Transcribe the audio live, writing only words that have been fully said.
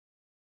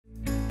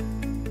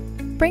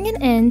Bring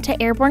an end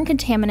to airborne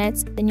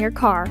contaminants in your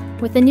car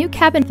with a new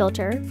cabin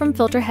filter from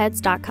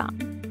Filterheads.com.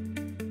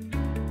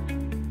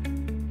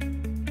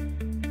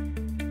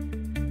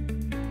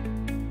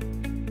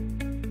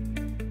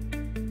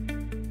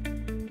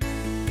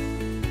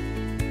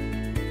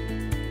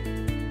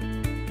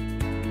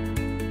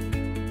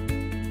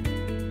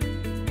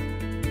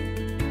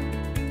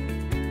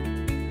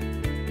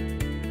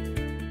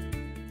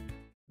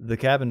 The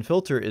cabin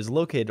filter is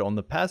located on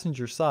the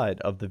passenger side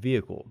of the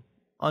vehicle,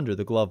 under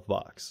the glove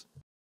box.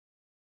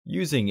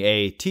 Using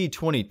a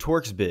T20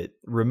 Torx bit,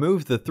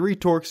 remove the 3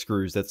 Torx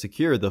screws that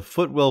secure the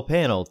footwell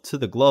panel to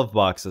the glove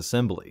box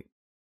assembly.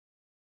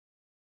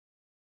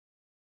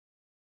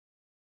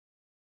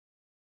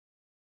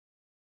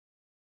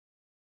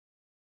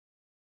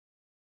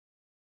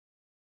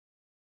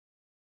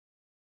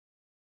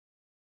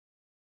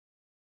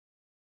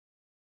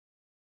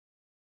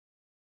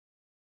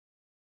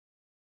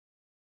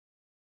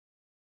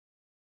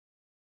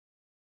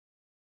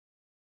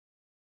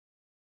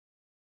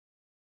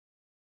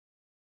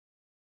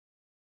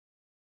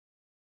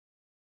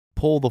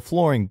 Pull the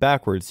flooring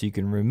backwards so you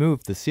can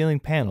remove the ceiling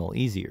panel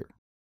easier.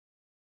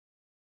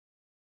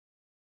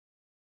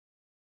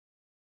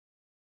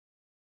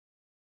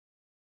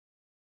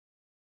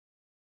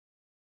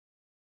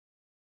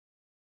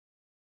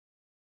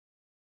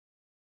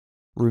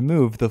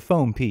 Remove the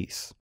foam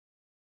piece.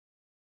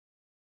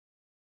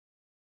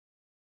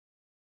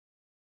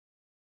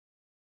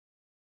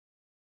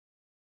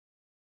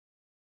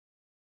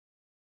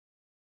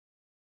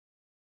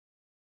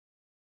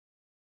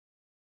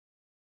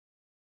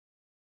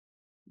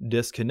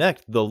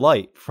 Disconnect the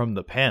light from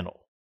the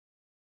panel.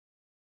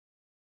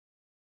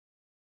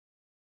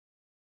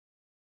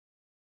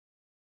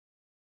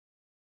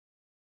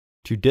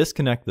 To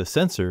disconnect the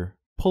sensor,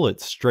 pull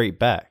it straight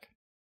back.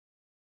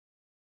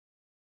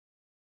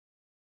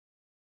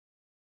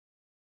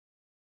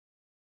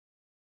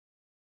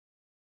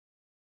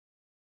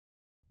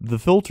 The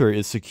filter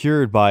is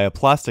secured by a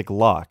plastic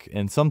lock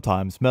and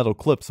sometimes metal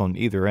clips on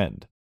either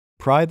end.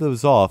 Pry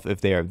those off if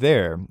they are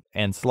there,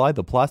 and slide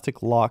the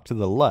plastic lock to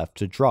the left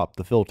to drop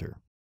the filter.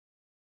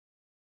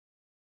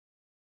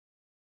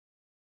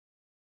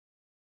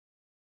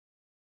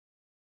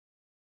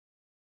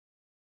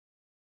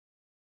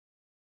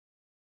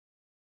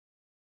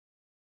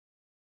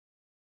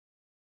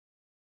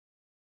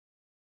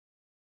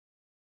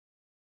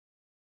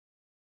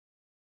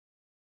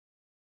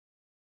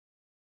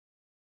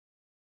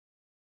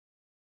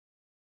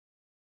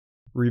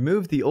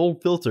 Remove the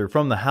old filter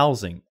from the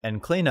housing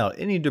and clean out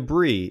any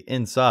debris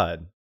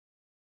inside,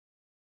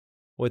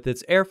 with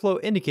its airflow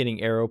indicating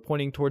arrow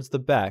pointing towards the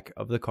back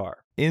of the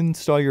car.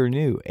 Install your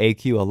new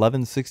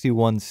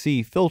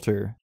AQ1161C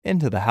filter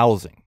into the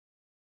housing.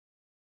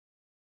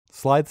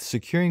 Slide the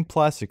securing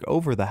plastic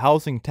over the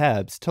housing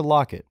tabs to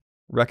lock it.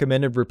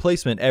 Recommended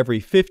replacement every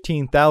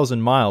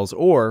 15,000 miles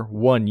or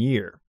 1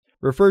 year.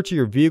 Refer to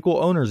your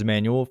vehicle owner's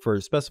manual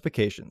for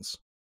specifications.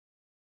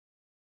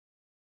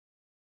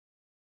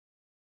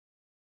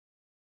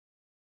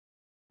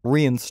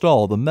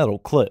 Reinstall the metal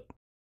clip.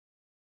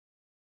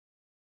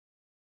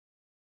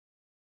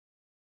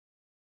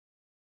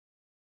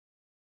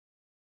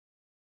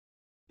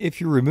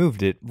 If you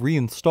removed it,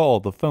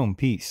 reinstall the foam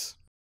piece.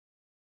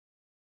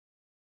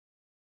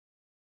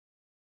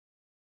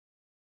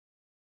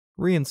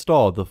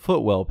 Reinstall the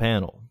footwell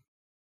panel.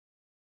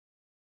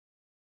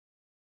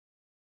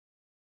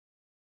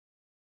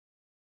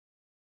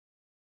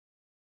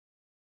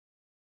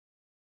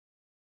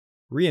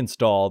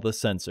 Reinstall the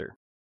sensor.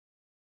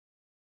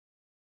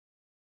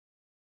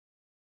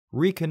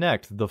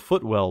 Reconnect the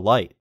footwell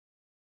light.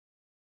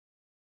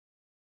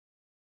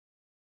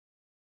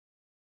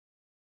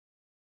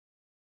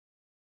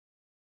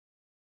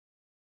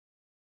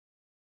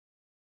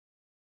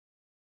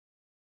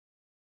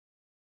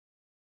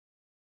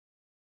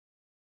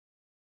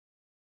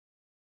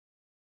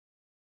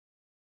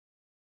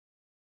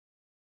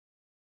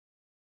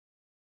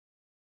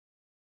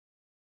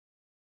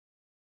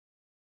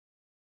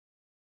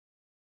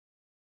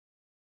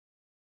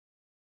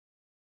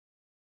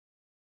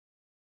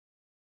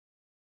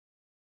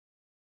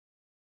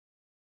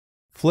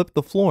 Flip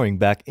the flooring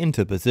back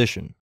into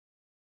position.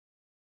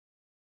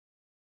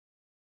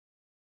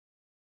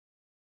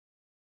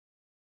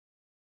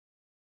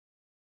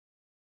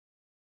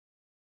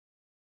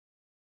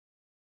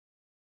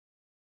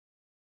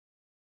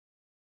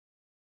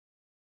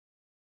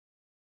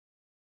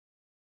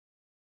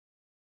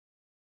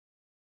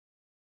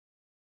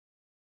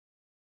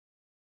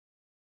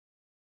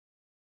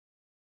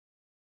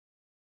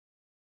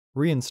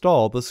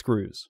 Reinstall the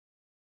screws.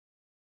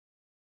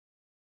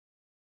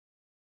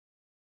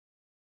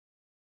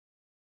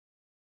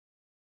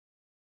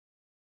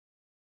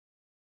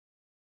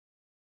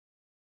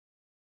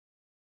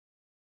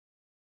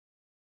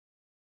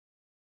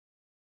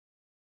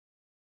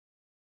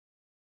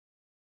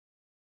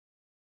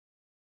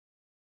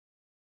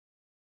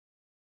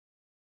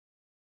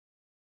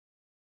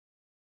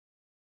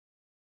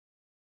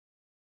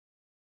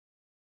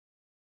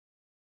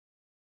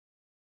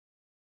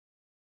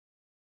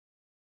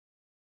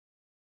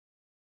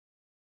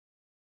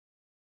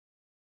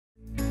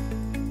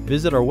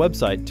 Visit our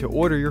website to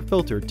order your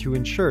filter to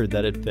ensure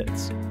that it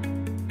fits.